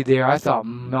disagree there. I thought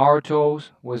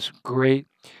Naruto's was great.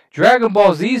 Dragon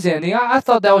Ball Z's ending, I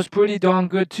thought that was pretty darn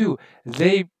good too.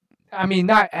 I mean,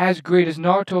 not as great as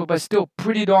Naruto, but still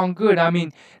pretty darn good. I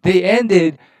mean, they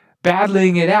ended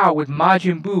battling it out with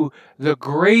Majin Buu, the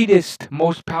greatest,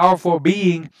 most powerful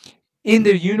being in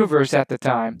the universe at the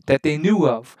time that they knew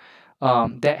of,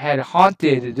 that had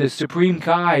haunted the Supreme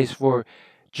Kais for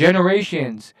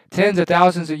generations, tens of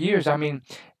thousands of years. I mean,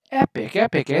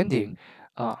 epic ending.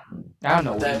 I don't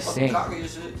know what he's saying. But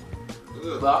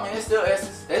I mean, it's still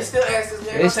S's. They still S's.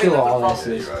 It's still all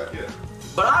S's.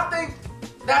 But I think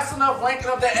that's enough ranking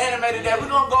up that anime today. We're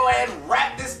gonna go ahead and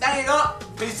wrap this thing up.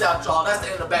 Peace out, y'all. That's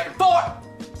the end of Back and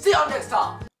Forth. See y'all next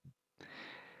time.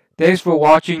 Thanks for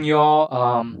watching,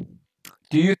 y'all.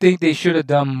 Do you think they should have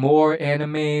done more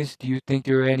animes? Do you think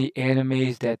there are any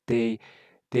animes that they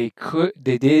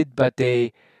did, but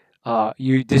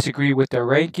you disagree with their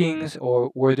rankings,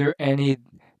 or were there any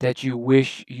that you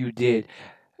wish you did?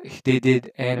 they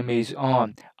did animes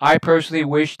on. I personally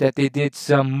wish that they did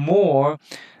some more,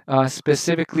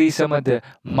 specifically some of the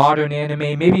modern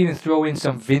anime, maybe even throw in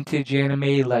some vintage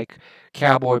anime like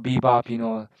Cowboy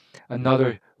Bebop,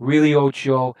 another really old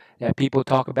show that people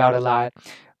talk about a lot.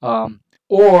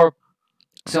 Or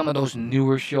some of those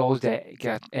newer shows that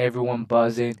got everyone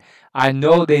buzzing. I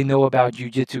know they know about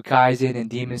Jujutsu Kaisen and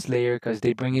Demon Slayer because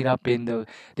they bring it up in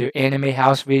their anime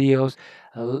house videos.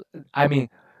 Uh, I mean,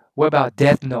 what about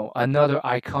Death Note? Another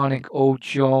iconic old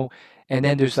show. And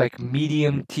then there's like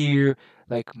medium tier,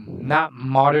 like not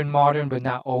modern, but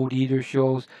not old either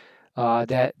shows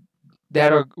that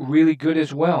are really good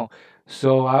as well.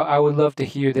 So I would love to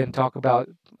hear them talk about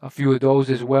a few of those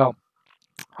as well.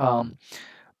 Um,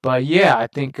 but yeah, I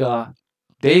think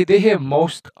they hit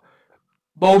most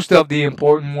of the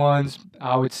important ones.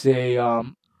 I would say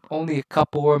only a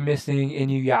couple are missing.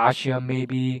 Inuyasha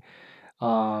maybe.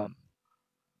 Um,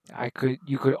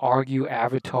 you could argue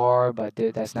Avatar, but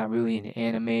that's not really an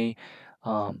anime.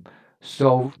 Um,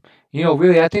 so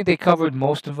really, I think they covered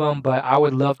most of them. But I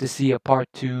would love to see a part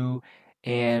two.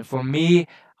 And for me,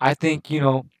 I think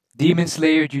Demon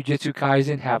Slayer, Jujutsu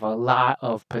Kaisen have a lot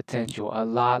of potential,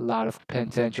 lot of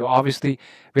potential. Obviously,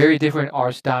 very different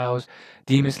art styles.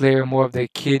 Demon Slayer more of the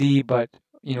kiddie, but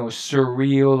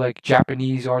surreal like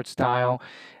Japanese art style,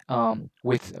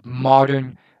 with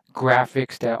modern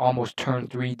graphics that almost turn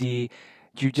 3D.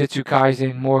 Jujutsu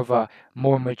Kaisen, more of a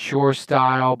more mature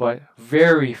style, but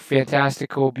very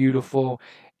fantastical, beautiful,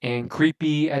 and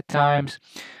creepy at times.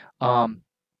 Um,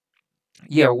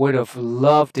 yeah, would have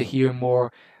loved to hear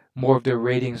more of their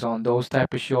ratings on those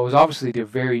type of shows. Obviously, they're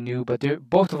very new, but they're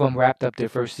both of them wrapped up their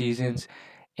first seasons,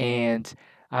 and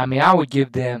I mean, I would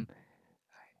give them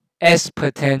S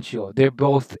potential. They're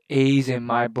both A's in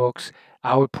my books.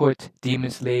 I would put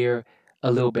Demon Slayer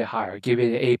a little bit higher. Give it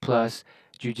an A plus.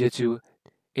 Jujutsu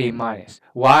A minus.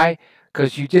 Why?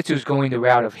 Because Jujutsu is going the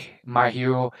route of My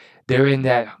Hero. They're in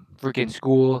that freaking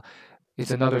school.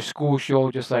 It's another school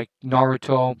show, just like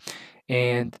Naruto,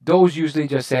 and those usually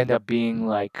just end up being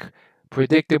like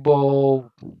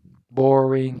predictable,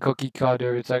 boring, cookie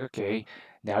cutter. It's like, okay,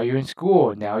 now you're in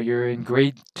school. Now you're in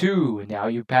grade 2. Now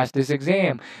you passed this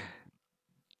exam.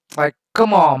 Like,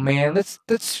 come on, man. Let's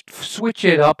switch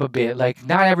it up a bit. Like,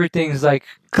 not everything's like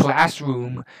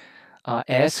classroom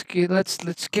esque.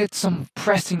 Let's get some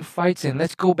pressing fights in.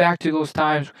 Let's go back to those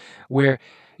times where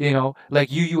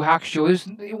like Yu Yu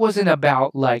Hakusho. It wasn't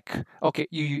about like, okay,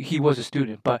 he was a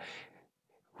student, but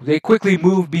they quickly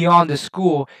moved beyond the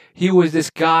school. He was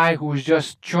this guy who was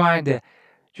just trying to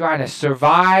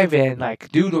survive and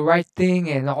like do the right thing,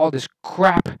 and all this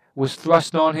crap was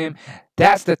thrust on him.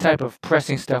 That's the type of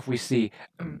pressing stuff we see.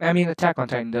 I mean, Attack on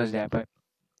Titan does that, but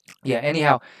yeah.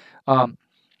 Anyhow, um,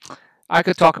 I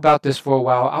could talk about this for a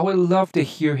while. I would love to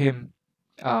hear him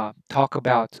talk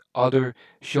about other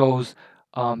shows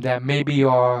that maybe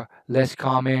are less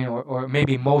common, or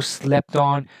maybe most slept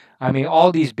on. I mean,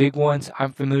 all these big ones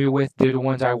I'm familiar with. They're the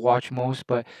ones I watch most,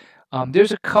 but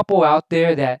there's a couple out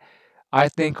there that I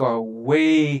think are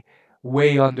way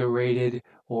underrated,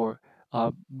 or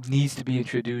needs to be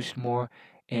introduced more.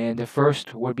 And the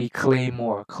first would be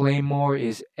Claymore. Claymore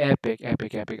is epic.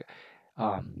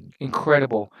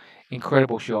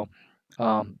 Incredible show.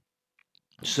 Um,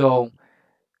 so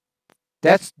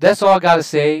that's all I gotta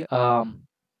say.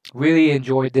 Really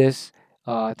enjoyed this.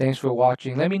 Thanks for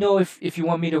watching. Let me know if you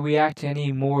want me to react to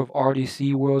any more of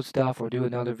RDC World stuff or do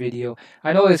another video.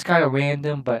 I know it's kind of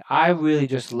random, but I really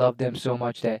just love them so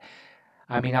much that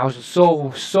I mean I was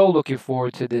so looking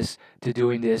forward to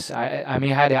doing this. I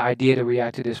mean I had the idea to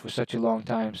react to this for such a long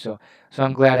time, so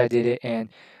I'm glad I did it. And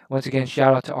once again,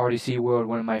 shout out to RDC World,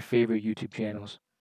 one of my favorite YouTube channels.